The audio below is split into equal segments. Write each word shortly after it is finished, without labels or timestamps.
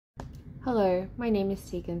Hello, my name is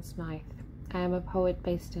Tegan Smyth. I am a poet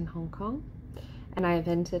based in Hong Kong, and I have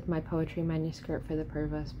entered my poetry manuscript for the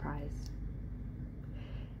Proverse Prize.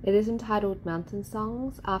 It is entitled Mountain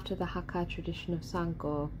Songs after the Hakka tradition of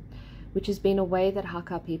Sangor, which has been a way that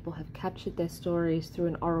Hakka people have captured their stories through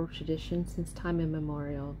an oral tradition since time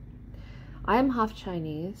immemorial. I am half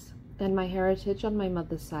Chinese, and my heritage on my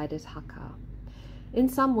mother's side is Hakka. In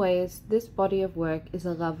some ways, this body of work is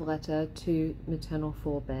a love letter to maternal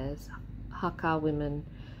forebears, Hakka women,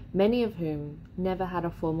 many of whom never had a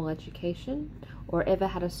formal education or ever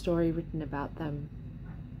had a story written about them.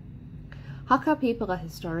 Hakka people are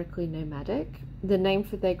historically nomadic. The name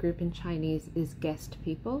for their group in Chinese is guest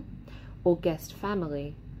people or guest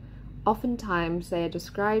family. Oftentimes they are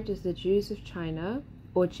described as the Jews of China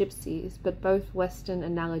or gypsies, but both Western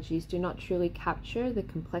analogies do not truly capture the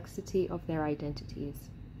complexity of their identities.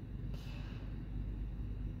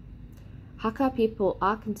 Hakka people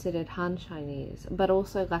are considered Han Chinese, but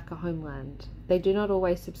also lack a homeland. They do not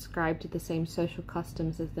always subscribe to the same social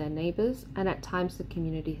customs as their neighbours, and at times the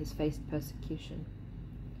community has faced persecution.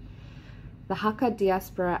 The Hakka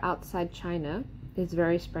diaspora outside China is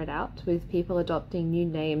very spread out, with people adopting new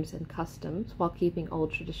names and customs while keeping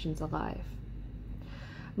old traditions alive.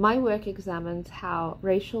 My work examines how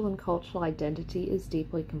racial and cultural identity is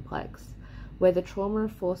deeply complex, where the trauma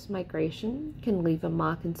of forced migration can leave a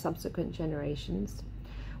mark in subsequent generations,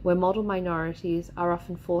 where model minorities are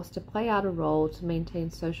often forced to play out a role to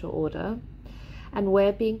maintain social order, and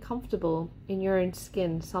where being comfortable in your own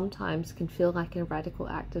skin sometimes can feel like a radical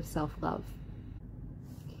act of self-love.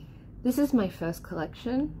 This is my first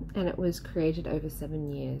collection, and it was created over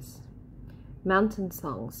 7 years. Mountain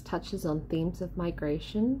Songs touches on themes of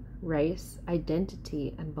migration, race,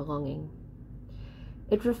 identity, and belonging.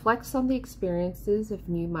 It reflects on the experiences of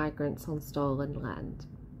new migrants on stolen land,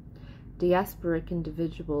 diasporic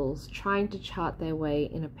individuals trying to chart their way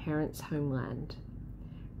in a parent's homeland,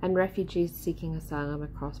 and refugees seeking asylum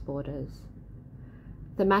across borders.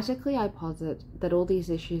 Thematically, I posit that all these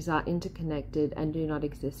issues are interconnected and do not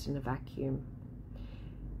exist in a vacuum.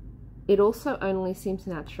 It also only seems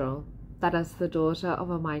natural that as the daughter of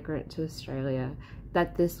a migrant to Australia,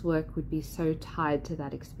 that this work would be so tied to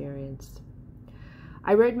that experience.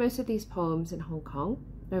 I wrote most of these poems in Hong Kong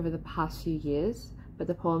over the past few years, but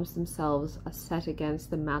the poems themselves are set against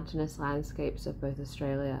the mountainous landscapes of both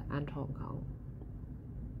Australia and Hong Kong.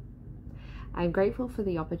 I am grateful for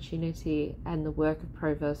the opportunity and the work of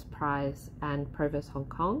Proverse Prize and Proverse Hong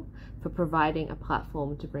Kong for providing a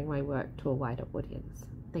platform to bring my work to a wider audience.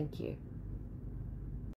 Thank you.